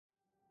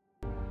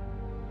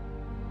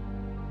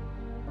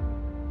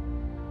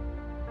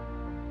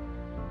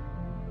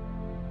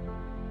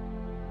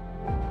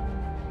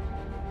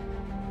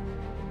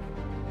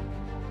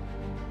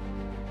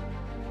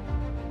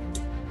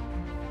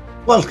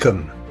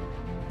Welcome.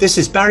 This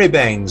is Barry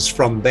Baines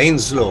from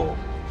Baines Law,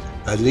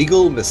 a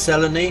legal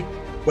miscellany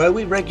where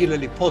we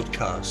regularly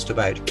podcast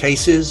about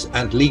cases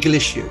and legal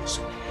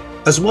issues,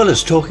 as well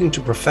as talking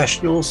to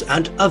professionals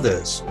and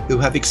others who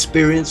have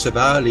experience of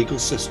our legal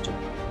system.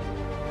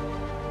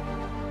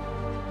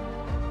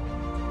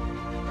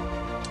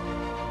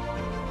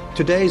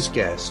 Today's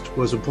guest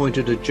was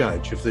appointed a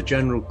judge of the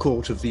General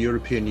Court of the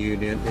European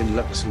Union in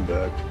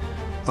Luxembourg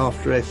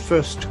after a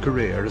first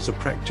career as a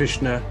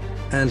practitioner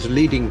and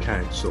leading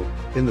counsel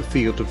in the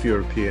field of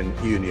European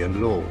Union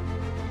law.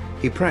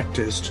 He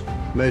practiced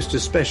most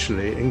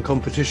especially in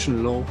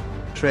competition law,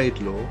 trade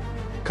law,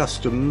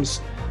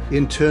 customs,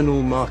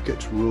 internal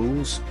market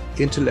rules,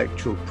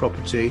 intellectual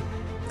property,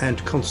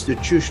 and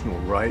constitutional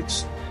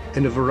rights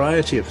in a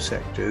variety of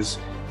sectors,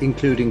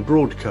 including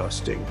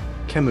broadcasting,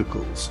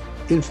 chemicals,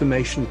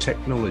 information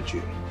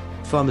technology,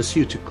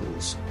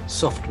 pharmaceuticals,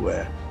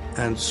 software,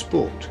 and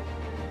sport.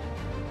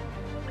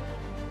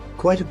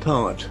 Quite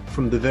apart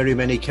from the very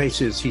many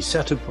cases he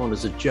sat upon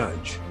as a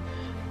judge,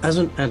 as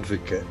an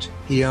advocate,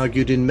 he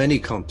argued in many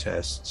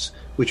contests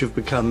which have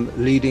become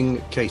leading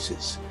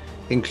cases,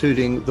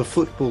 including the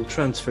football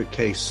transfer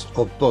case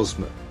of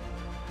Bosman,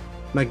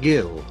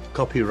 Magill,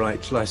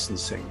 copyright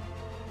licensing,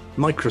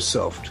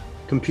 Microsoft,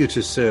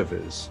 computer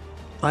servers,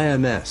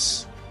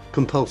 IMS,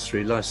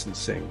 compulsory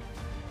licensing,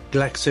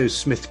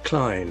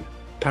 GlaxoSmithKline,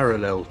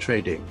 parallel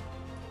trading,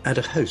 and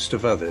a host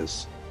of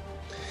others.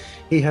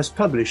 He has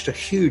published a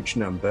huge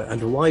number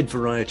and a wide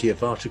variety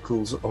of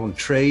articles on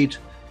trade,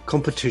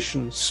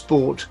 competition,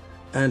 sport,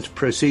 and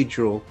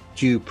procedural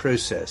due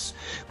process,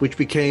 which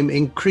became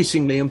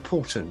increasingly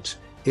important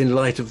in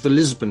light of the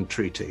Lisbon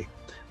Treaty,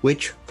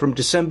 which from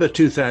December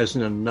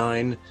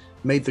 2009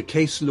 made the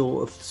case law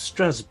of the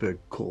Strasbourg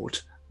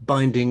Court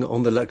binding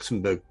on the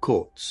Luxembourg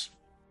courts.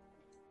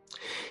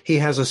 He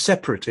has a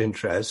separate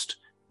interest,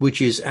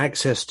 which is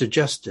access to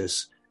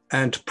justice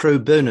and pro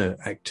bono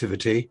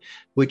activity,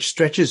 which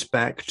stretches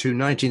back to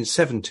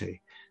 1970,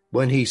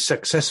 when he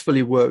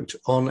successfully worked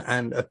on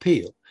an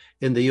appeal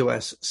in the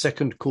US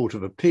Second Court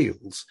of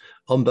Appeals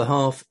on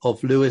behalf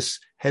of Lewis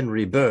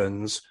Henry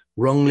Burns,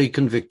 wrongly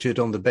convicted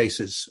on the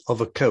basis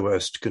of a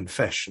coerced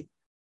confession.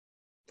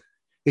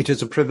 It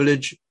is a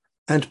privilege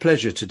and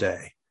pleasure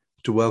today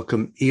to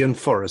welcome Ian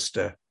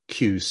Forrester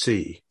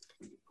QC.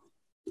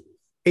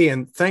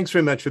 Ian, thanks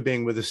very much for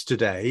being with us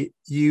today.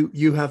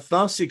 You have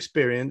vast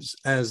experience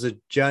as a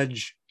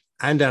judge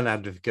and an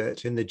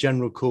advocate in the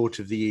General Court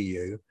of the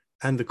EU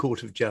and the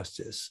Court of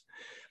Justice.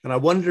 And I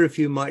wonder if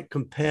you might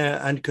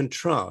compare and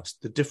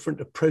contrast the different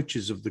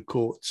approaches of the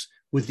courts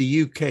with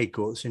the UK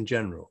courts in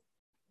general.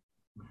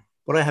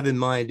 What I have in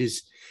mind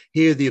is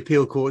here the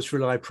appeal courts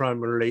rely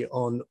primarily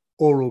on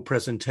oral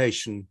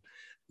presentation,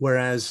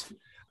 whereas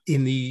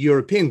in the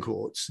European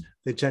courts,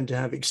 they tend to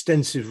have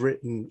extensive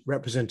written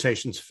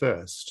representations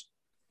first.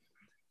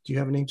 Do you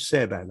have anything to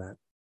say about that?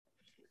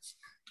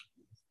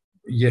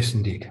 Yes,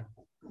 indeed.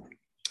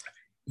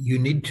 You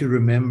need to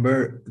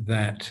remember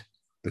that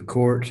the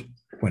court,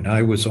 when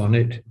I was on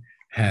it,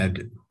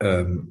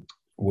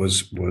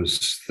 was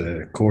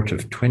the court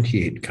of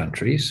 28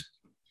 countries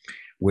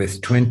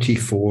with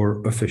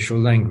 24 official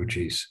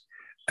languages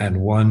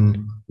and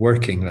one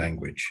working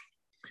language.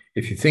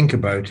 If you think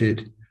about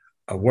it,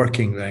 a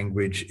working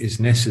language is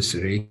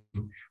necessary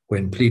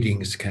when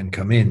pleadings can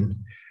come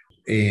in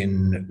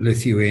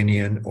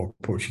Lithuanian or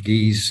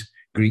Portuguese,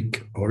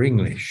 Greek or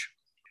English.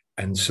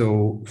 And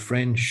so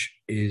French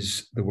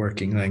is the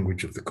working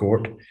language of the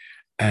court.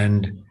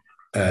 And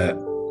a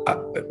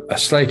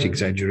slight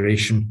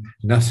exaggeration,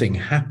 nothing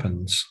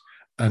happens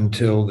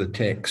until the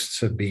texts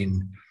have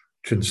been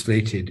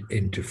translated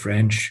into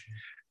French,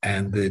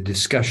 and the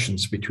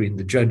discussions between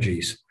the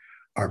judges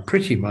are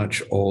pretty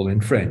much all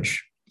in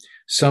French.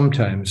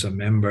 Sometimes a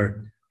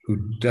member who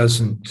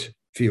doesn't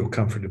feel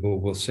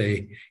comfortable will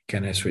say,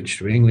 "Can I switch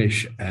to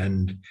English?"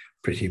 And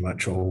pretty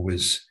much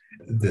always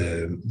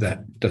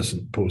that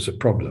doesn't pose a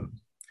problem.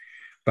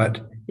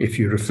 But if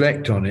you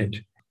reflect on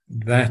it,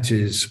 that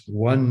is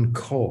one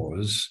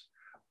cause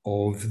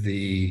of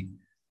the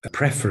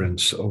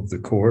preference of the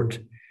court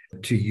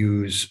to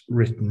use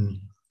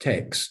written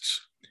texts,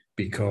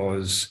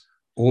 because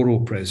oral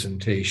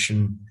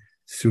presentation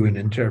through an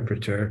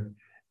interpreter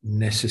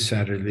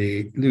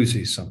necessarily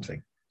loses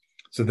something.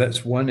 So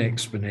that's one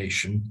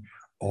explanation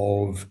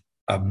of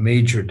a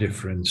major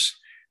difference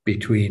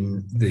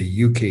between the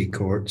UK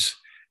courts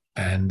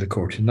and the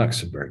court in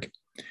Luxembourg.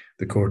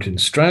 The court in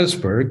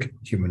Strasbourg,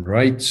 human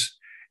rights,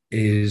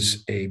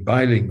 is a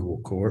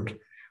bilingual court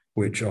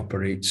which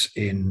operates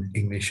in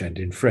English and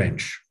in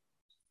French.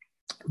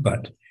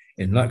 But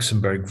in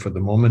Luxembourg, for the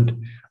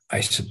moment,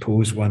 I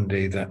suppose one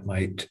day that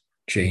might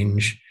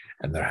change,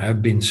 and there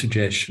have been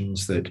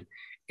suggestions that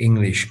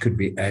English could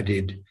be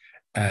added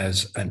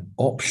as an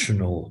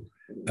optional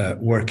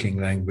working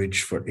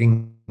language for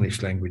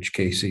English language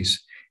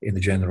cases in the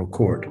General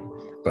Court,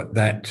 but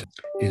that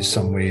is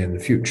some way in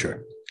the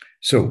future.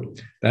 So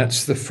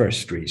that's the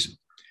first reason.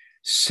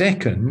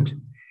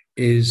 Second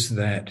is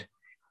that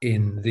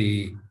in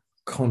the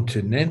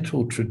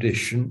continental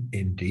tradition,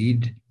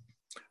 indeed,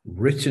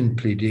 written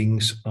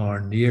pleadings are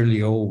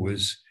nearly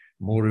always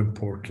more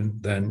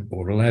important than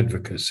oral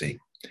advocacy.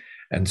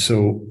 And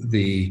so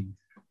the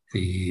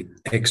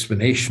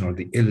explanation or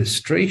the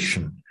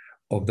illustration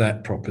of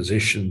that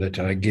proposition that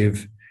I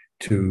give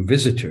to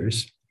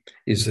visitors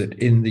is that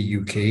in the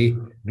UK,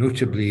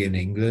 notably in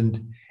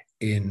England,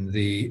 in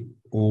the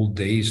old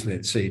days,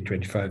 let's say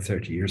 25,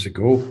 30 years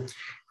ago,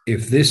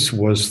 if this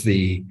was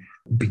the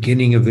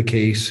beginning of the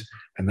case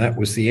and that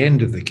was the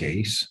end of the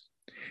case,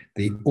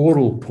 the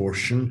oral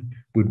portion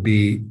would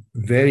be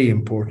very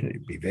important, it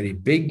would be very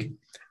big,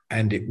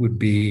 and it would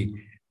be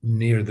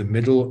near the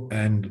middle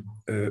and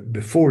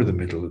before the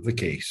middle of the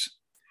case.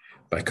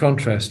 By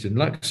contrast, in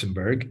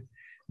Luxembourg,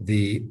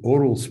 the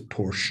oral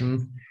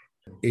portion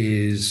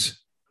is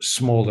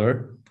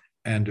smaller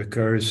and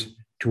occurs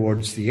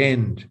towards the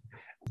end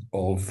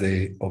of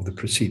the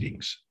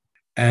proceedings.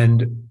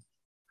 And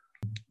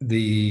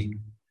the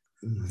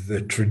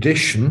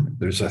tradition,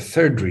 there's a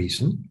third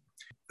reason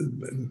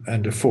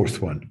and a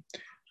fourth one.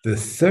 The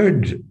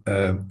third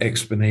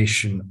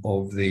explanation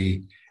of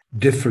the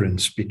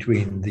difference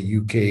between the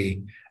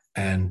UK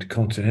and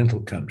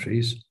continental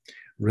countries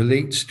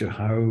relates to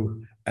how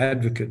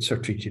advocates are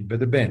treated by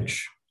the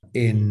bench.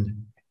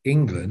 In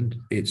England,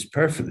 it's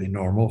perfectly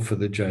normal for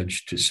the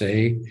judge to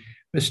say,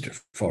 Mr.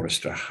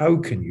 Forrester, how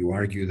can you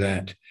argue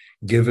that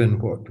given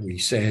what we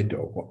said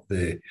or what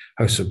the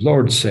House of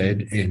Lords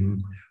said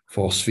in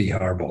Foss v.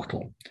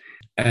 Harbottle?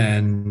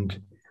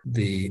 And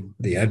the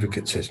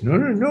advocate says, no,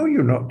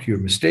 you're not, you're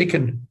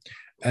mistaken.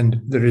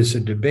 And there is a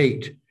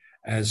debate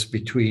as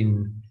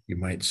between, you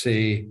might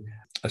say,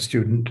 a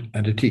student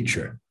and a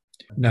teacher.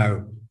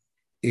 Now,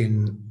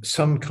 in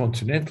some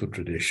continental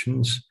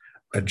traditions,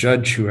 a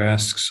judge who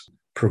asks a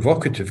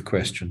provocative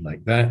question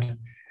like that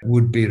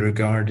would be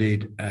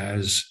regarded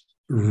as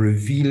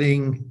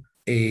revealing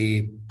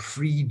a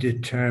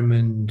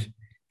predetermined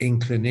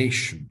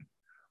inclination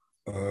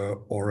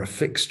or a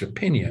fixed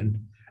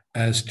opinion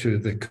as to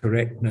the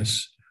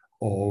correctness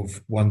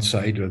of one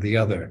side or the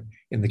other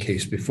in the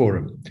case before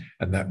him.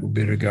 And that would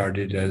be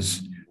regarded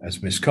as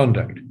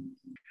misconduct.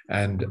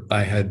 And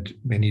I had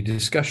many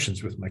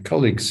discussions with my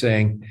colleagues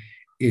saying,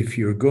 if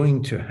you're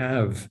going to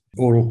have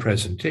oral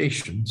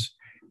presentations,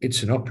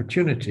 it's an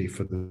opportunity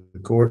for the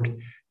court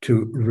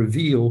to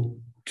reveal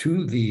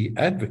to the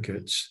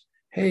advocates,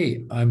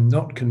 hey, I'm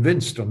not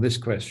convinced on this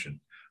question.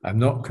 I'm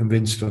not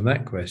convinced on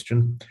that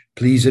question.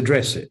 Please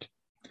address it.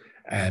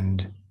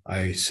 And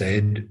I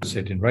said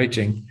in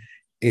writing,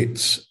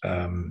 it's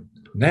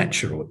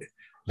natural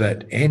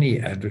that any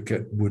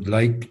advocate would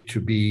like to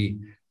be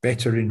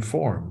better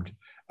informed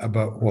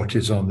about what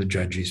is on the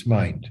judge's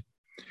mind.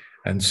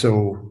 And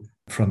so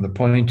from the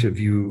point of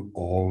view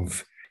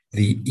of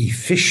the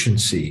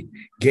efficiency,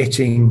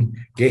 getting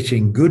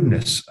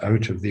goodness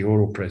out of the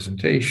oral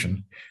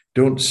presentation,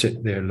 don't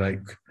sit there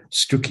like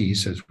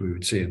stookies, as we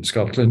would say in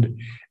Scotland,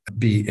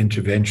 be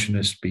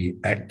interventionist, be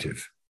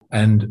active.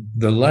 And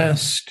the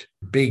last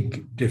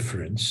big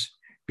difference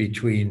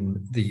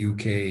between the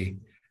UK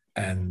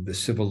and the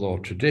civil law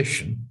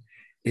tradition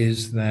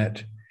is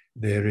that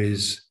there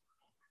is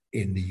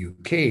in the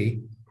UK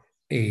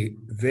a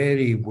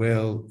very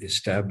well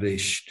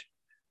established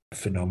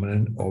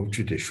phenomenon of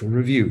judicial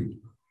review.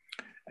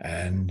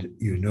 And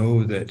you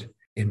know that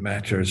in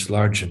matters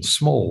large and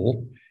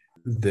small,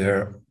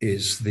 there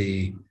is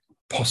the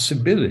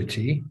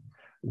possibility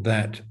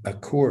that a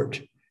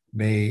court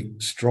may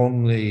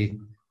strongly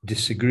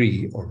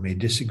disagree or may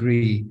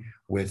disagree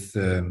with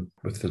the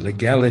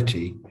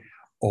legality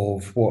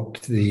of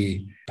what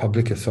the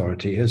public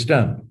authority has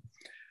done.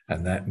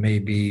 And that may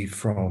be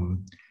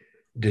from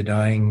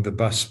denying the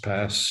bus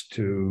pass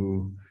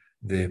to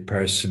the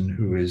person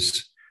who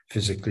is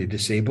physically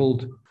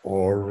disabled,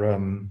 or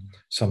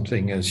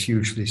something as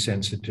hugely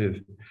sensitive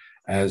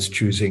as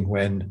choosing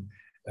when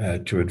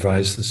to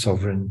advise the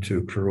sovereign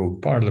to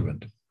prorogue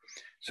Parliament.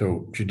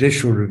 So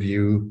judicial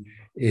review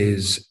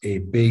is a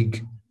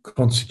big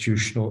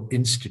constitutional,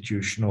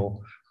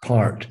 institutional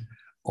part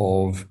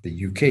of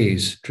the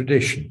UK's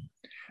tradition.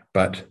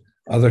 But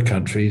other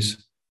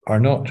countries are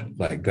not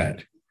like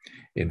that.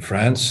 In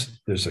France,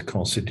 there's a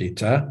Conseil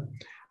d'État,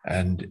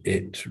 and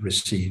it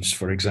receives,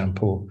 for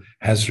example,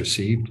 has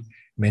received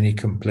many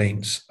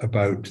complaints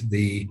about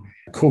the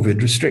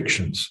COVID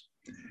restrictions.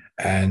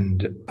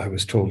 And I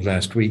was told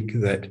last week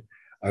that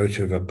out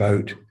of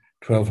about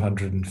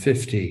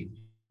 1,250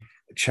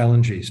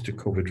 challenges to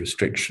COVID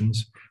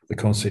restrictions, the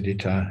Conseil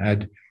d'État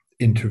had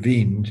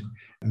intervened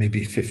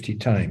maybe 50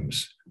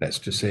 times. That's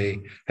to say,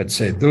 had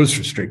said those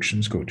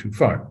restrictions go too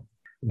far.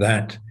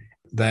 That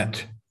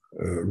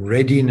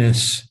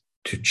readiness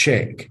to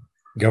check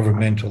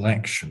governmental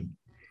action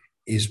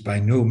is by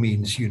no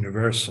means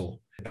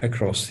universal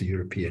across the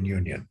European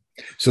Union.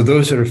 So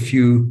those are a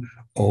few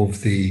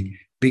of the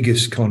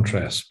biggest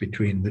contrasts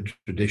between the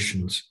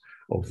traditions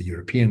of the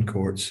European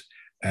courts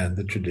and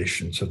the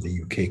traditions of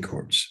the UK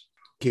courts.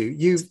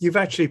 You've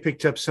actually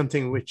picked up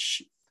something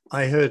which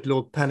I heard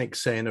Lord Panic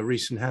say in a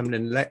recent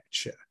Hamlin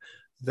lecture,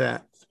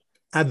 that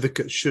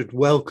advocates should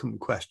welcome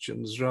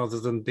questions rather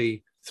than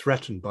be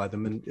threatened by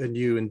them. And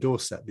you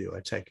endorse that view,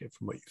 I take it,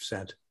 from what you've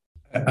said.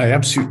 I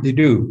absolutely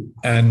do.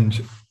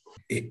 And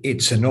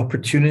it's an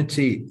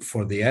opportunity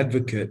for the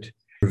advocate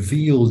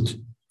revealed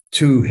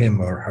to him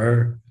or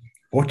her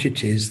what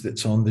it is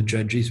that's on the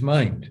judge's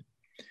mind.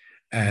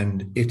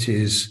 And it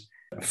is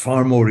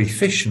far more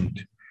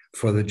efficient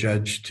for the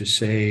judge to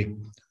say,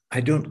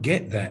 I don't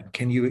get that.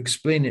 Can you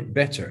explain it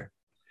better?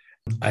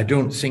 I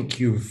don't think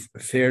you've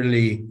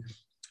fairly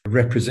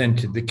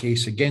represented the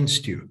case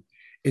against you.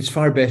 It's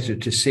far better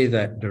to say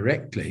that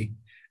directly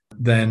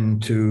than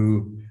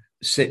to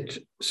sit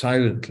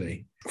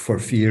silently for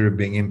fear of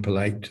being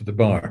impolite to the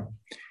bar.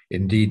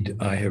 Indeed,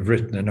 I have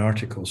written an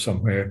article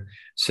somewhere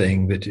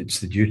saying that it's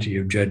the duty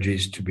of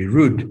judges to be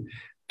rude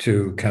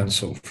to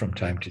counsel from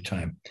time to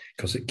time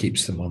because it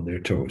keeps them on their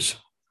toes.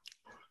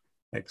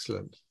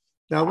 Excellent.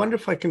 Now, I wonder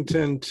if I can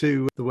turn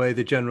to the way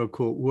the General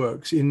Court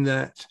works, in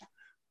that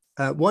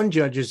one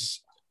judge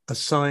is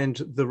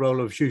assigned the role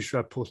of juge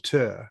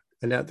rapporteur,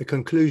 and at the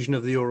conclusion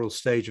of the oral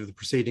stage of the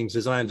proceedings,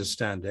 as I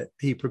understand it,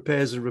 he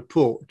prepares a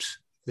report,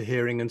 the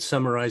hearing, and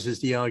summarizes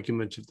the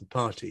argument of the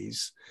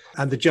parties,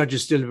 and the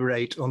judges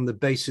deliberate on the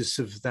basis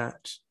of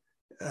that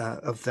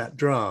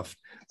draft.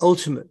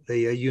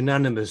 Ultimately, a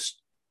unanimous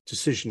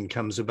decision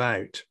comes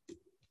about.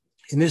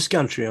 In this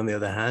country, on the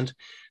other hand,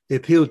 the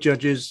appeal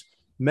judges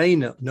may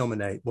not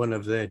nominate one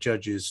of their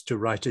judges to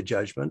write a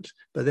judgment,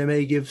 but they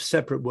may give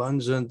separate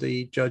ones, and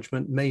the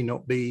judgment may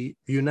not be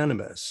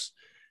unanimous.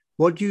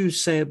 What do you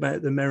say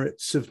about the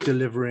merits of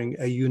delivering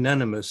a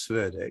unanimous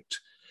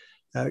verdict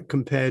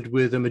compared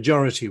with a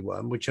majority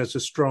one, which has a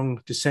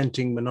strong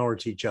dissenting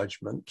minority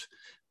judgment,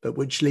 but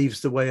which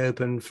leaves the way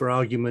open for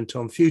argument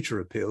on future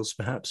appeals,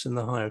 perhaps in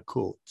the higher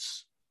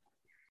courts?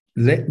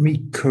 Let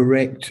me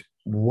correct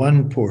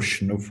one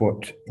portion of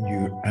what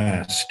you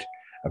asked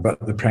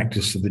about the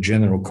practice of the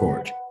General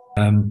Court.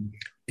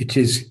 It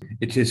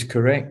is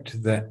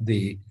correct that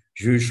the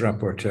juge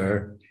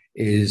rapporteur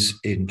is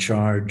in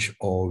charge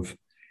of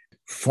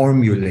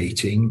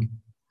formulating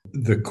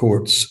the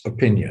court's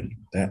opinion.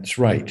 That's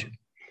right.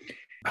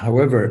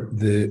 However,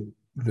 the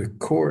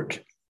court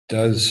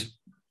does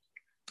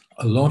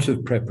a lot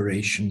of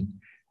preparation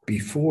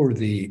before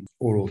the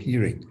oral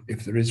hearing,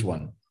 if there is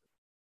one.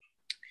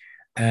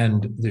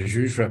 And the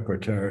juge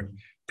rapporteur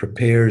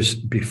prepares,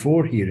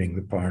 before hearing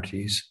the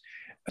parties,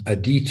 a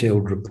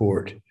detailed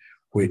report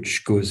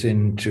which goes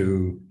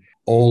into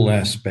all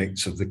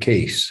aspects of the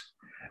case.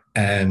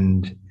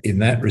 And in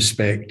that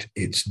respect,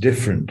 it's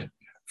different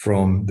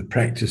from, the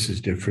practice is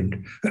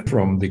different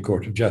from the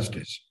Court of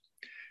Justice.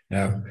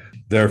 Now,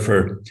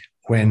 therefore,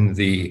 when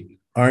the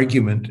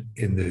argument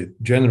in the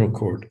General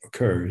Court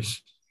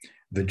occurs,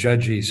 the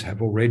judges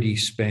have already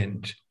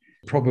spent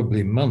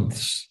probably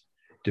months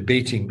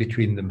debating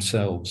between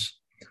themselves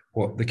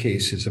what the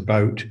case is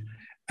about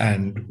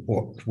and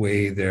what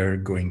way they're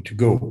going to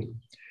go.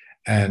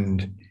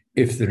 And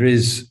if there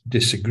is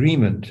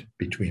disagreement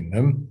between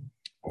them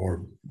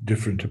or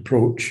different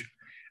approach,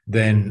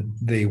 then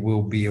they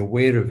will be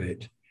aware of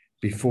it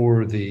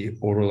before the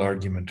oral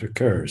argument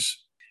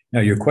occurs.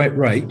 Now, you're quite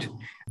right.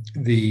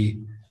 The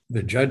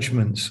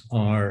judgments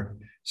are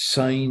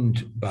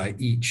signed by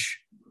each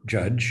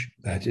judge.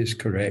 That is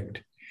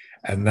correct.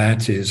 And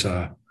that is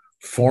a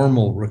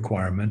formal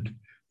requirement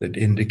that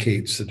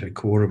indicates that a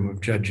quorum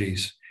of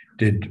judges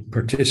did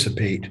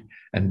participate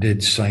and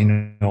did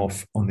sign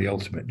off on the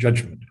ultimate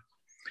judgment.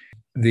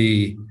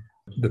 The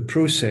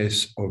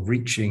process of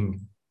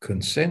reaching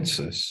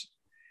consensus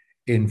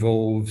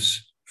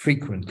involves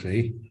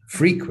frequently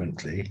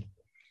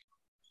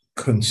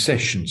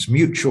concessions,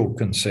 mutual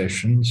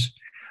concessions.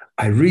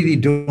 I really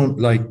don't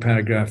like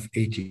paragraph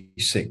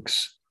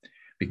 86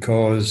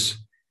 because,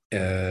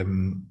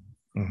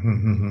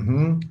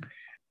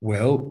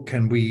 well,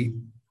 can we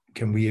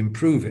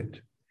improve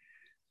it?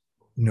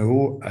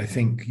 No, I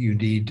think you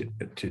need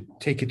to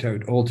take it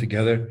out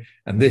altogether.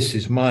 And this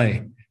is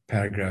my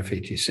paragraph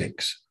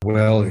 86.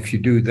 Well, if you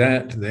do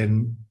that,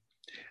 then,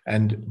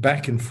 and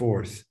back and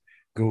forth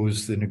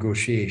goes the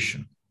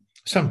negotiation.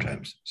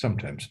 Sometimes.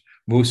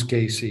 Most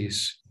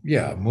cases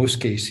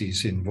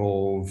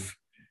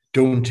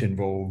don't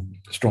involve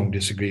strong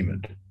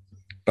disagreement,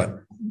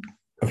 but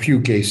a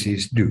few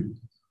cases do.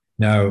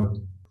 Now,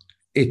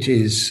 it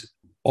is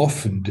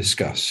often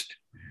discussed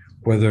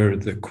whether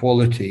the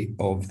quality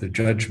of the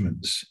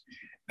judgments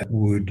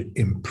would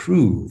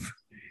improve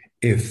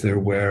if there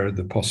were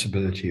the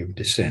possibility of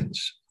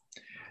dissents.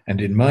 And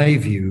in my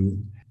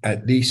view,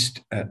 at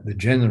least at the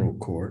General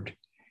Court,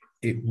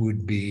 it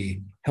would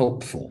be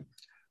helpful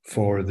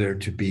for there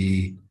to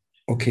be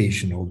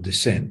occasional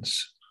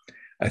dissents.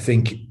 I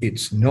think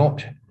it's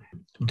not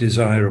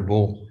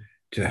desirable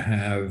to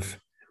have,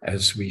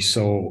 as we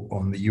saw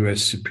on the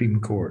US Supreme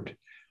Court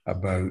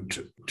about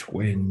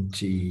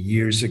 20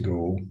 years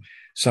ago,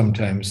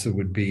 sometimes there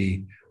would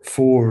be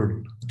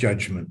 4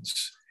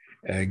 judgments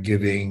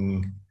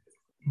giving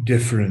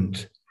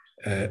different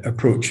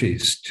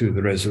approaches to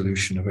the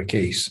resolution of a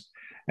case.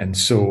 And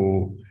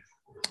so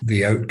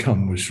the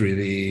outcome was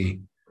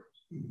really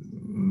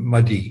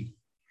muddy,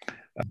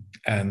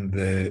 and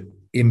the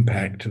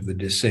impact of the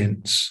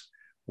dissents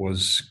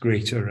was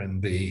greater,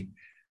 and the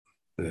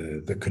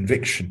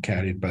conviction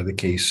carried by the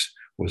case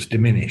was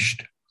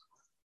diminished.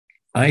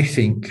 I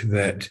think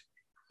that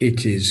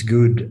it is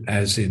good,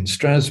 as in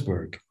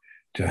Strasbourg,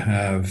 to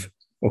have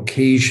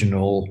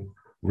occasional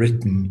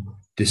written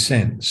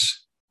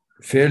dissents,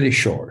 fairly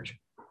short.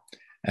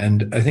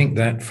 And I think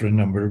that for a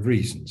number of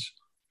reasons.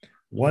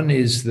 One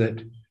is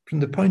that from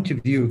the point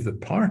of view of the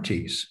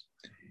parties,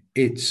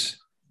 it's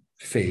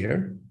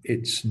fair,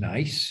 it's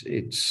nice,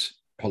 it's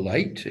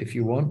polite, if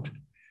you want,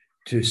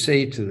 to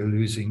say to the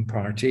losing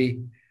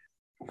party,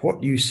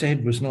 what you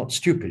said was not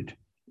stupid.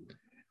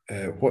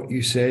 What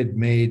you said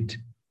made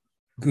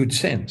good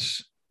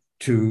sense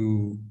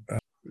to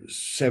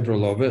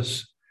several of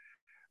us,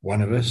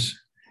 one of us,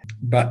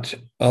 but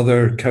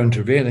other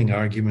countervailing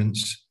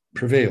arguments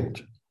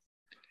prevailed.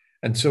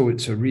 And so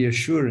it's a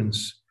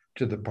reassurance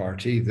to the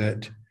party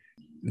that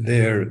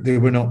they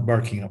were not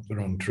barking up the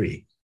wrong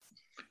tree.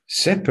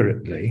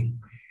 Separately,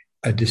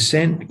 a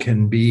dissent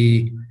can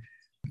be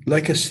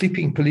like a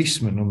sleeping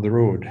policeman on the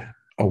road,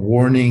 a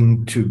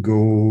warning to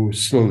go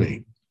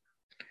slowly,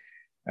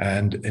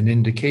 and an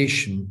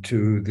indication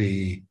to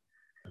the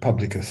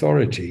public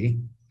authority,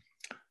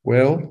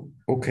 well,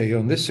 okay,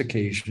 on this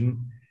occasion,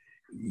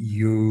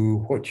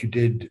 what you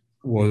did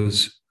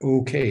was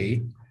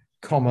okay,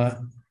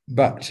 comma,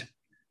 but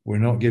we're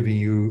not giving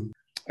you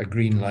a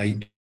green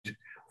light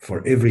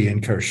for every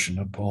incursion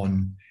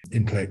upon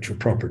intellectual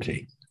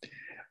property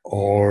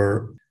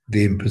or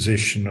the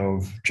imposition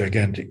of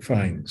gigantic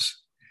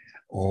fines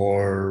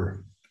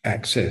or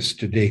access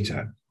to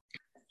data.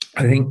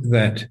 I think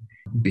that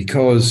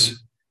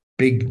because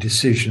big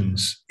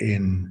decisions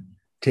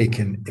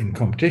taken in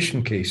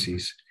competition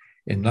cases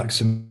in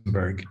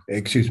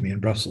in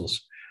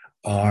Brussels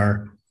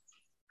are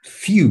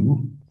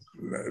few,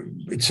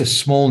 it's a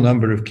small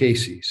number of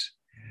cases.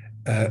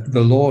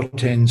 The law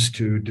tends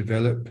to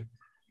develop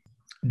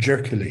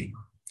jerkily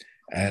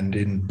and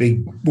in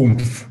big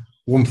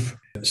woomph,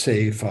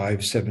 say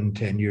 5, 7,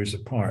 10 years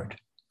apart.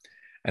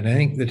 And I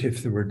think that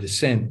if there were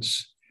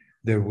dissents,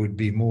 there would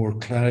be more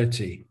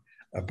clarity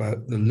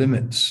about the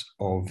limits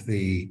of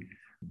the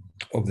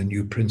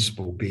new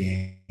principle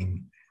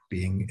being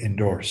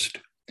endorsed.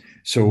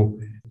 So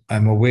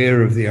I'm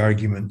aware of the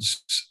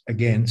arguments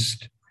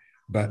against,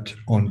 but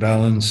on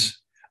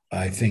balance,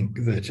 I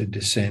think that a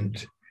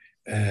dissent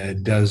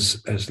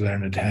does, as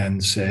learned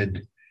Hand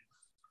said,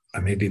 I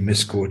may be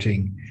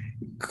misquoting,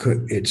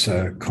 it's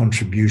a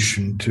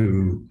contribution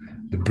to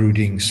the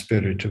brooding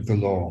spirit of the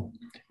law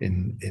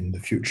in the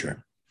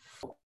future.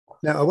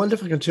 Now, I wonder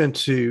if I can turn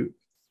to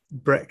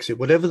Brexit.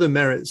 Whatever the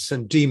merits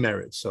and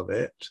demerits of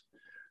it,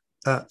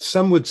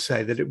 some would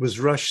say that it was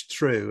rushed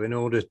through in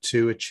order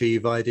to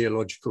achieve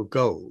ideological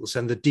goals,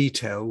 and the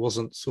detail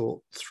wasn't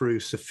thought through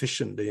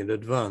sufficiently in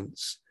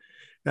advance.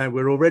 Now,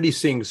 we're already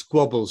seeing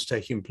squabbles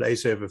taking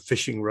place over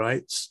fishing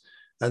rights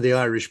and the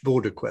Irish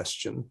border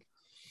question.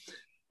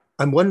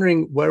 I'm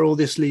wondering where all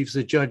this leaves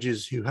the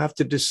judges who have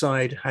to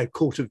decide how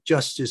Court of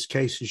Justice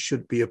cases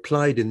should be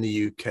applied in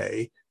the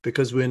UK,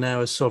 because we're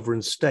now a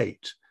sovereign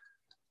state.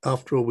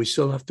 After all, we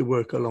still have to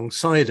work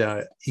alongside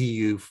our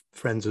EU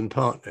friends and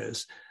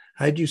partners.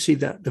 How do you see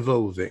that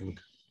evolving?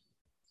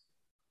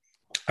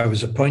 I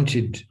was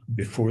appointed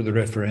before the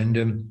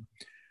referendum.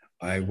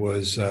 I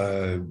was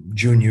a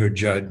junior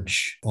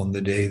judge on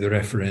the day the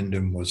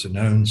referendum was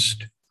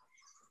announced.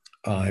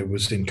 I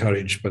was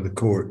encouraged by the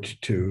court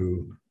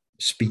to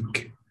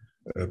speak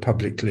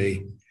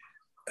publicly,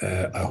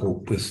 I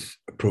hope with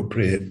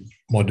appropriate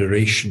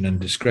moderation and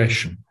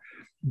discretion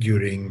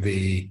during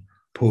the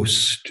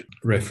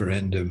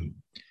post-referendum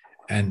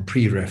and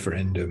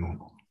pre-referendum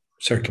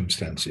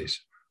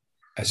circumstances.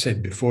 I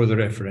said before the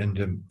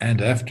referendum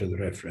and after the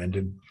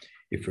referendum,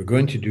 if we're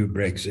going to do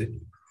Brexit,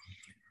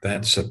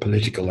 that's a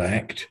political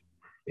act.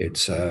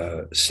 It's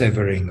a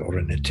severing or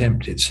an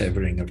attempted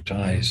severing of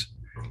ties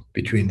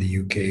between the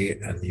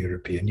UK and the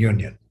European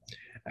Union.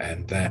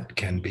 And that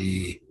can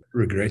be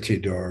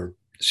regretted or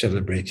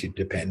celebrated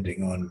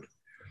depending on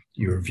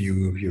your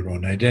view of your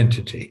own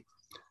identity.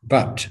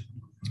 But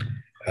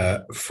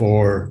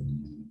for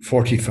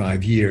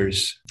 45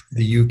 years,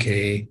 the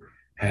UK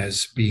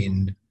has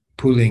been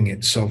pooling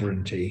its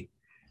sovereignty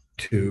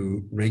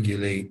to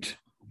regulate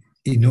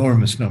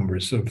enormous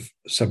numbers of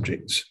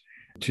subjects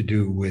to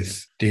do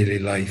with daily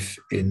life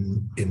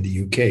in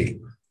the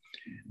UK.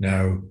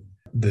 Now,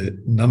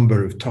 the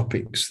number of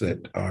topics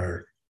that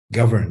are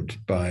governed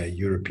by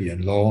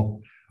European law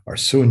are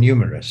so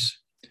numerous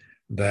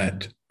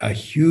that a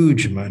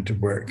huge amount of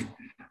work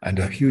and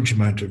a huge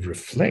amount of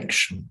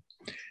reflection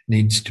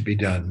needs to be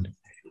done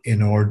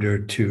in order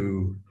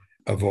to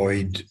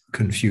avoid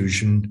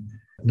confusion,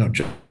 not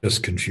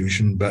just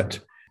confusion, but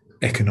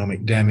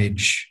economic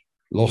damage,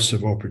 loss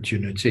of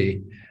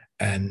opportunity,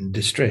 and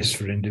distress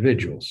for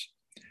individuals.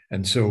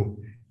 And so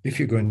if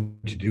you're going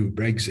to do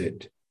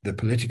Brexit, the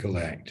political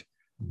act,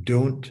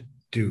 don't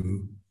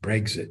do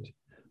Brexit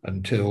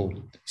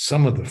until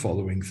some of the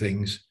following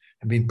things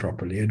have been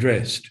properly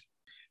addressed.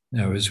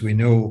 Now, as we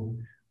know,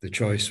 the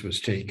choice was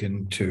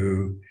taken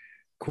to,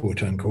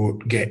 quote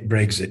unquote, get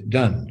Brexit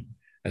done,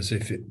 as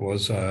if it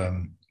was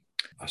a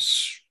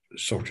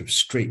sort of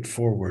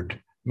straightforward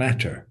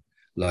matter.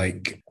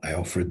 Like I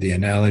offered the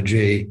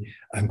analogy,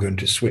 I'm going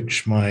to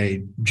switch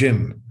my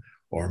gym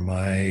or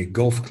my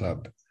golf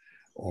club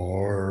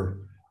or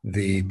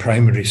the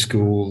primary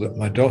school that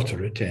my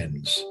daughter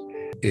attends.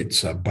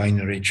 It's a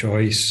binary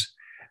choice,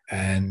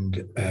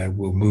 and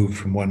we'll move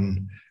from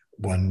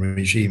one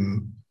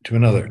regime to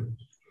another.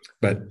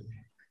 But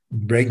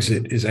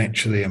Brexit is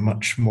actually a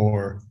much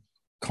more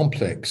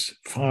complex,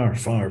 far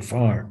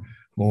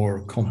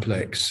more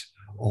complex,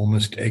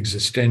 almost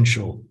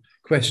existential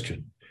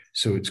question.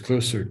 So it's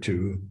closer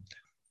to,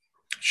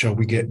 shall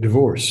we get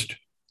divorced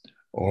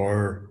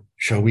or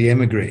shall we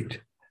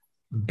emigrate?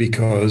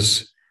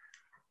 Because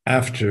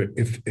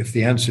if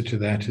the answer to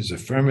that is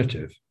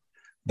affirmative,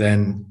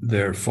 then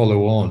there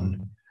follow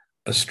on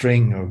a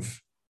string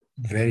of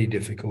very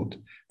difficult,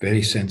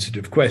 very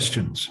sensitive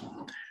questions.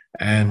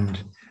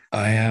 And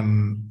I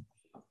am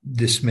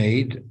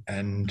dismayed,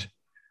 and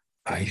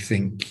I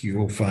think you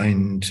will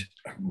find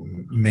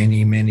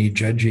many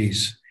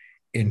judges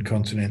in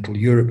continental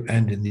Europe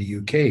and in the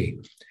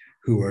UK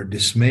who are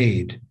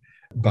dismayed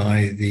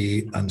by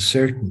the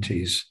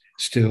uncertainties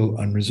still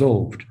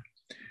unresolved.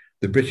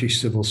 The British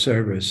civil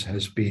service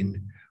has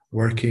been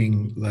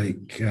working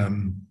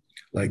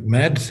like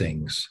mad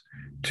things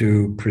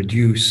to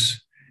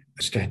produce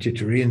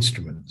statutory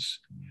instruments,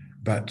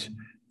 but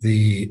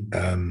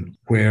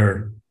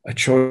where a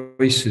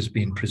choice has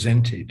been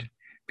presented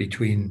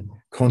between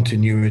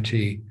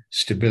continuity,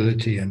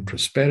 stability, and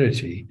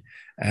prosperity,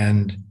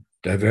 and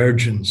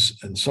divergence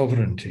and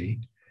sovereignty,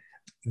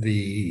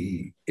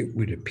 it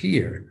would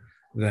appear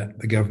that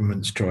the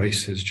government's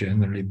choice has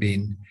generally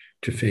been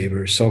to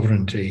favour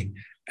sovereignty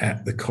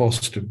at the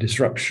cost of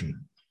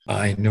disruption.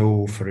 I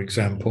know, for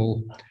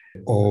example,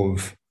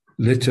 of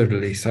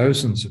literally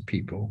thousands of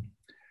people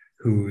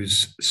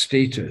whose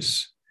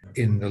status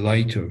in the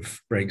light of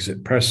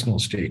Brexit personal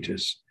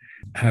status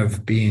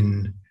have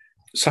been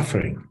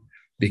suffering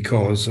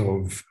because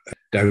of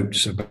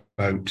doubts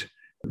about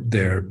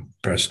their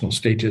personal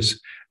status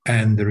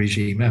and the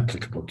regime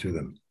applicable to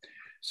them.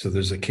 So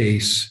there's a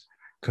case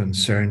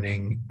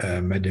concerning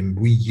Madame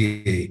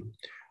Bouillet,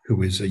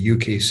 who is a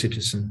UK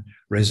citizen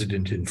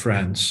resident in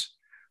France,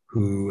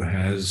 who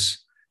has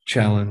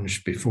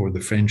challenged before the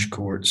French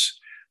courts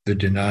the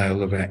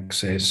denial of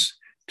access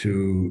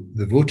to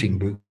the voting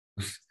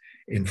booth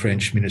in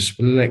French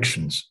municipal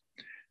elections.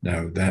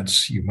 Now,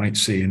 that's, you might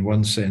say, in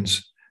one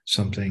sense,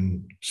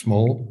 something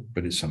small,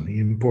 but it's something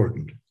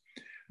important.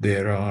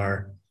 There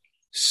are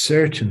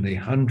certainly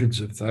hundreds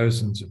of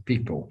thousands of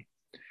people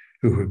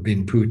who have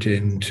been put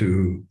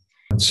into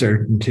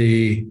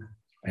uncertainty,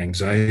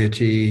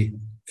 anxiety,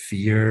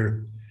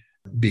 fear,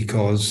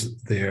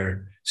 because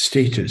their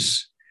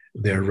status,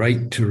 their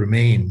right to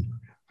remain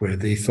where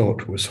they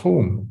thought was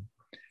home,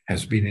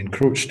 has been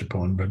encroached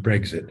upon by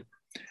Brexit.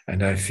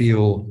 And I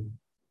feel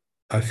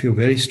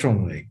very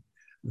strongly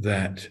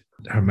that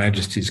Her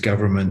Majesty's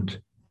government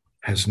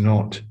has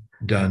not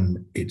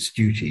done its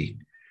duty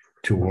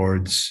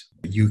towards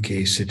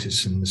UK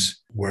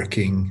citizens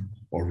working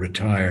or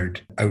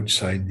retired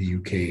outside the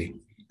UK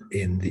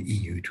in the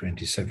EU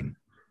 27.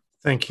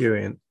 Thank you,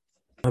 Ian.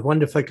 I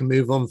wonder if I can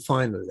move on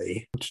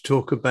finally to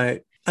talk about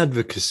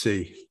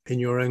advocacy in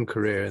your own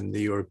career in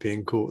the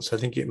European courts. I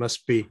think it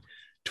must be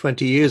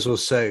 20 years or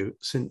so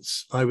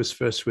since I was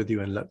first with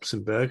you in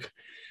Luxembourg.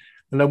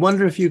 And I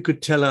wonder if you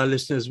could tell our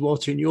listeners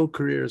what in your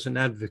career as an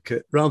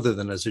advocate, rather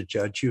than as a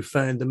judge, you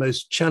found the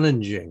most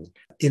challenging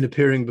in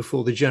appearing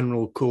before the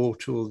General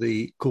Court or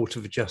the Court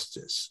of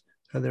Justice.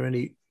 Are there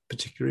any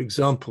particular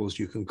examples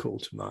you can call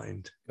to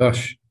mind?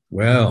 Gosh,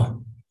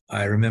 well,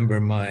 I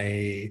remember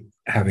my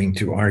having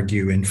to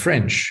argue in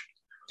French,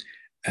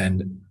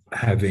 and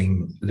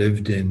having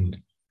lived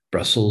in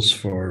Brussels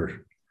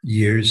for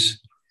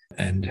years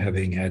and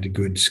having had a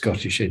good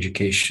Scottish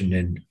education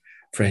in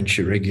French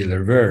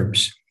irregular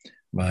verbs,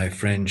 my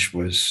French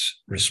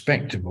was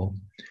respectable,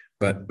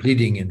 but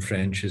pleading in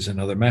French is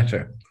another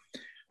matter.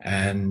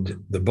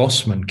 And the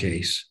Bosman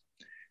case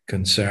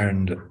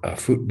concerned a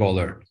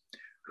footballer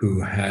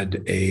who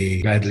had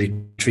a badly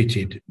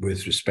treated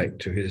with respect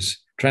to his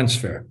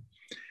transfer.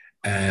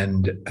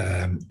 And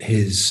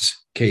his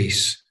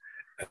case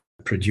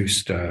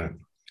produced a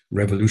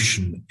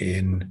revolution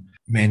in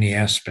many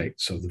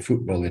aspects of the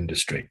football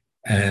industry.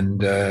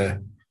 And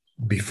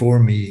before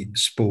me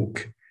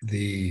spoke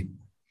the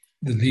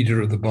leader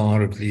of the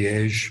bar of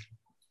Liège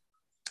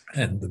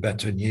and the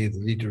bâtonnier, the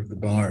leader of the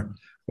bar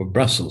of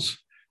Brussels.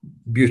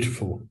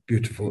 Beautiful,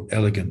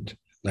 elegant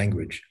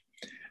language.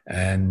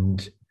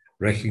 And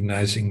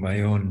recognizing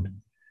my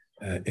own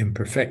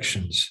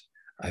imperfections,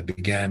 I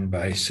began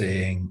by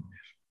saying,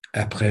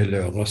 après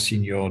le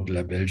rossignol de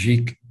la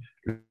Belgique,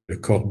 le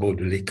corbeau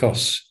de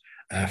l'Écosse,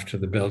 after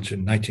the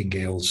Belgian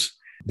nightingales,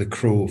 the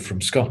crow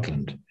from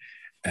Scotland.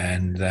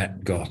 And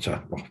that got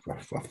a woof,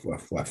 woof, woof,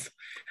 woof, woof.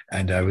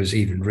 And I was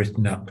even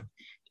written up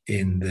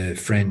in the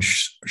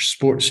French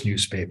sports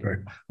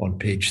newspaper on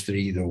page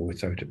 3, though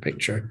without a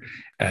picture,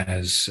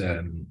 as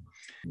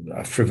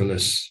a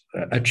frivolous,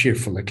 a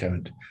cheerful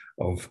account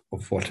of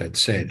what I'd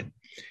said.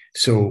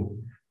 So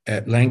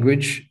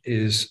language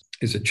is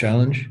a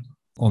challenge.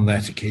 On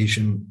that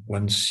occasion,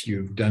 once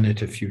you've done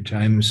it a few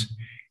times,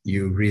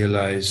 you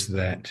realize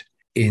that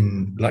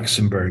in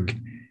Luxembourg,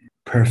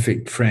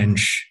 perfect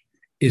French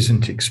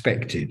isn't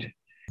expected.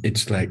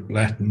 It's like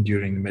Latin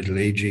during the Middle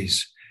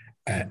Ages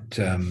at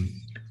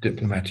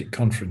diplomatic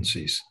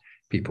conferences.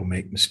 People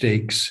make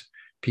mistakes,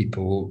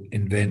 people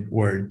invent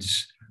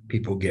words,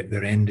 people get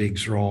their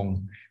endings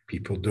wrong,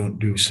 people don't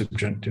do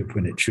subjunctive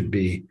when it should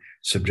be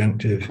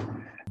subjunctive.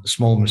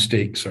 Small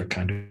mistakes are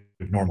kind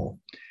of normal,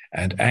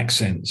 and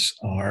accents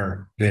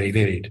are very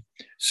varied.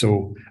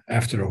 So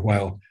after a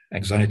while,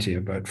 anxiety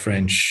about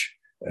French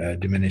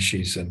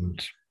diminishes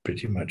and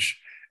pretty much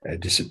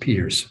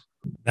disappears.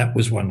 That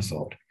was one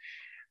thought.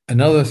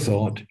 Another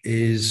thought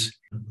is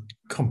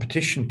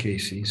competition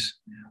cases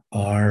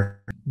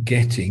are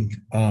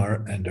big,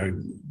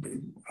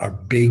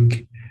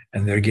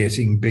 and they're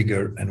getting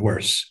bigger and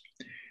worse,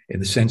 in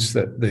the sense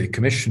that the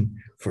Commission,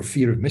 for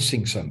fear of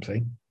missing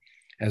something,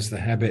 has the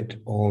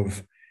habit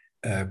of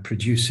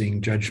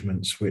producing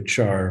judgments which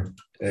are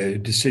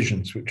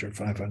decisions which are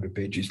 500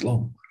 pages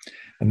long.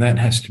 And that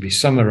has to be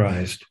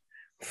summarized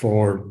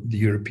for the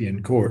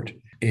European Court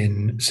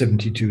in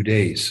 72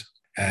 days.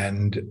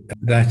 And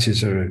that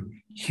is a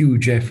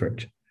huge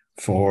effort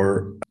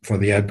for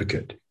the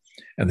advocate.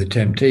 And the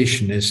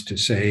temptation is to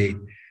say,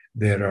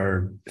 there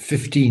are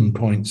 15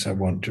 points I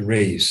want to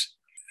raise,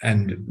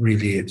 and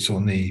really it's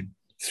only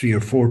 3 or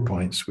 4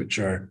 points which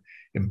are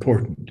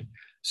important.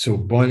 So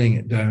boiling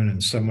it down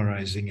and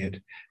summarizing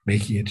it,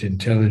 making it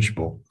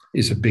intelligible,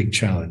 is a big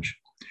challenge.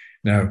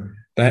 Now,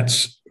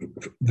 that's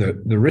the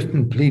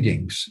written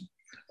pleadings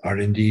are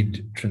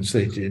indeed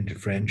translated into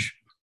French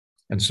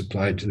and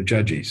supplied to the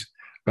judges.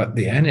 But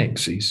the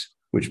annexes,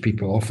 which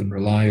people often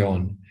rely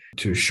on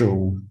to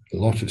show a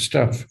lot of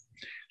stuff,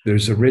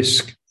 there's a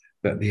risk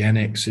that the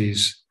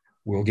annexes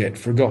will get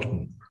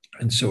forgotten.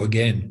 And so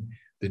again,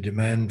 the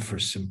demand for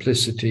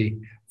simplicity,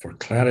 for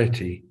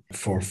clarity,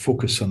 for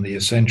focus on the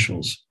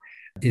essentials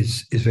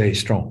is very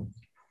strong.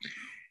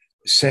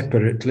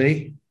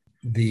 Separately,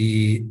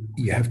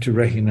 you have to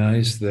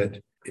recognize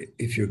that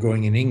if you're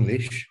going in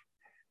English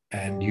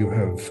and you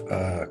have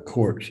a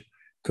court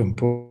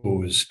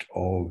composed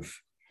of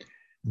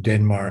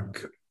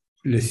Denmark,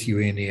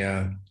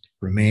 Lithuania,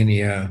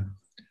 Romania,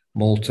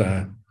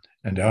 Malta,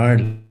 and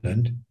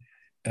Ireland,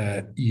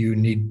 you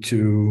need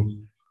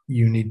to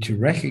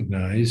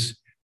recognize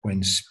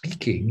when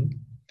speaking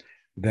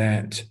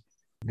that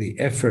the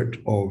effort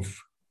of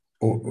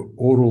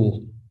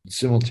oral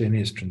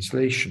simultaneous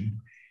translation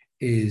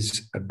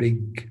is a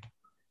big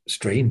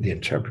strain. The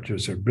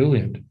interpreters are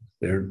brilliant.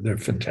 They're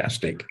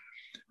fantastic,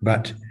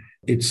 but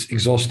it's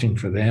exhausting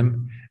for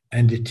them,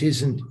 and it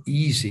isn't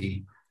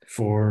easy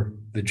for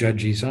the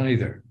judges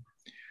either,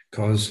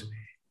 because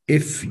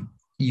if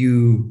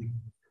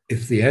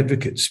the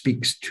advocate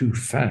speaks too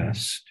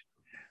fast,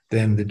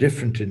 then the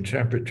different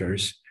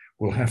interpreters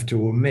will have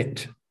to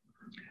omit.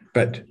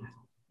 But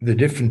the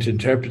different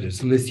interpreters,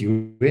 the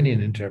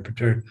Lithuanian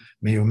interpreter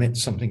may omit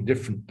something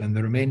different than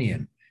the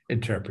Romanian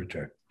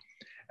interpreter.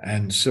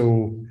 And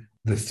so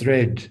the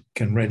thread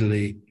can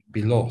readily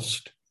be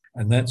lost.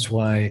 And that's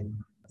why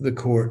the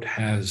court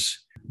has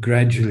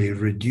gradually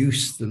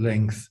reduced the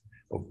length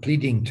of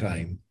pleading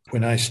time.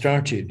 When I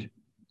started,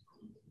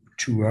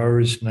 2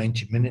 hours,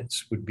 90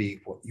 minutes would be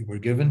what you were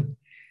given.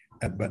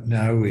 But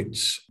now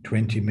it's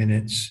 20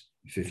 minutes,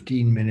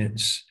 15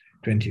 minutes,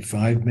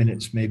 25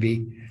 minutes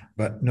maybe,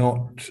 but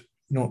not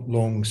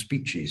long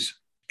speeches.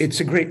 It's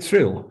a great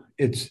thrill.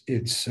 It's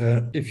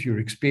if you're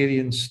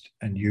experienced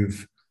and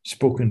you've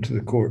spoken to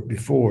the court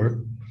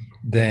before,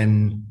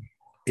 then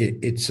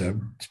it's a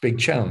big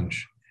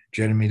challenge.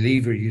 Jeremy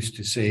Lever used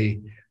to say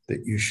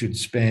that you should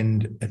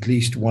spend at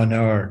least 1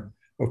 hour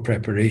of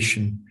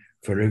preparation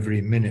for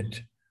every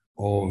minute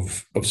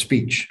of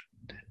speech.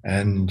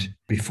 And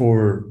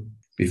before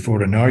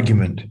an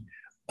argument,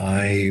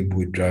 I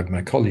would drive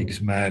my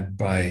colleagues mad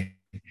by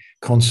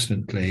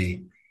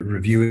constantly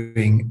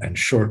reviewing and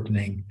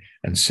shortening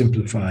and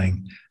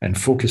simplifying and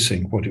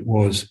focusing what it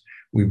was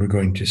we were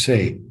going to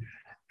say.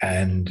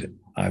 And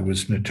I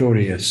was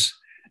notorious,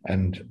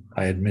 and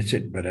I admit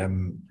it, but I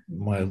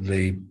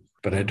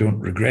don't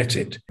regret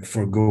it,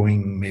 for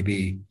going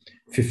maybe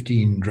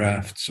 15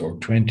 drafts or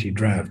 20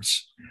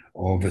 drafts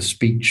of a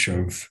speech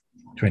of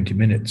 20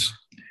 minutes,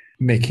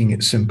 making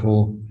it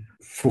simple,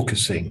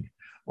 focusing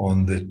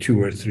on the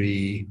 2 or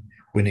 3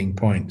 winning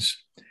points,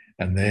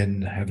 and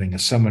then having a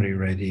summary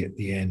ready at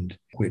the end,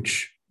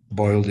 which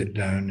boiled it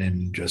down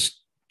in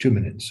just 2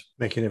 minutes.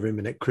 Making every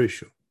minute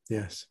crucial,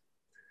 yes.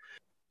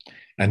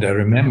 And I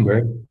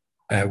remember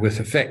with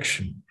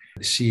affection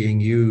seeing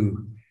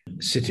you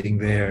sitting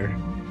there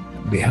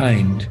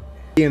behind.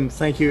 Ian,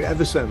 thank you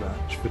ever so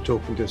much for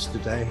talking to us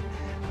today.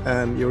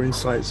 Your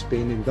insight's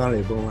been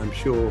invaluable. I'm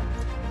sure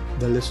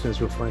the listeners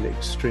will find it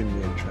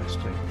extremely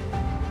interesting.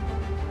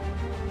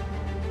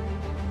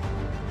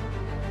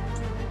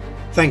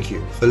 Thank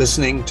you for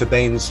listening to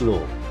Baines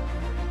Law.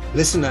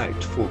 Listen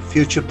out for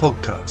future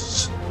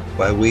podcasts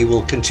where we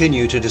will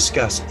continue to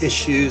discuss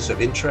issues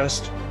of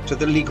interest to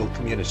the legal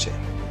community.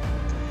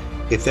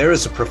 If there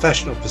is a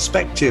professional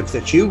perspective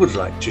that you would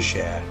like to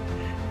share,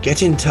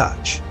 get in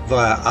touch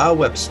via our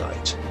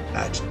website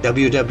at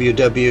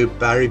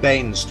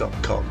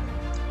www.barrybaines.com.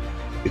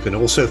 You can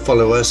also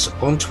follow us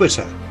on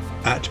Twitter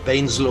at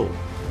Baines Law.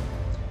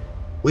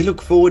 We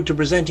look forward to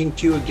presenting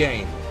to you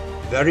again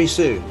very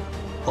soon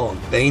on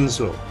Baines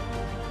Law.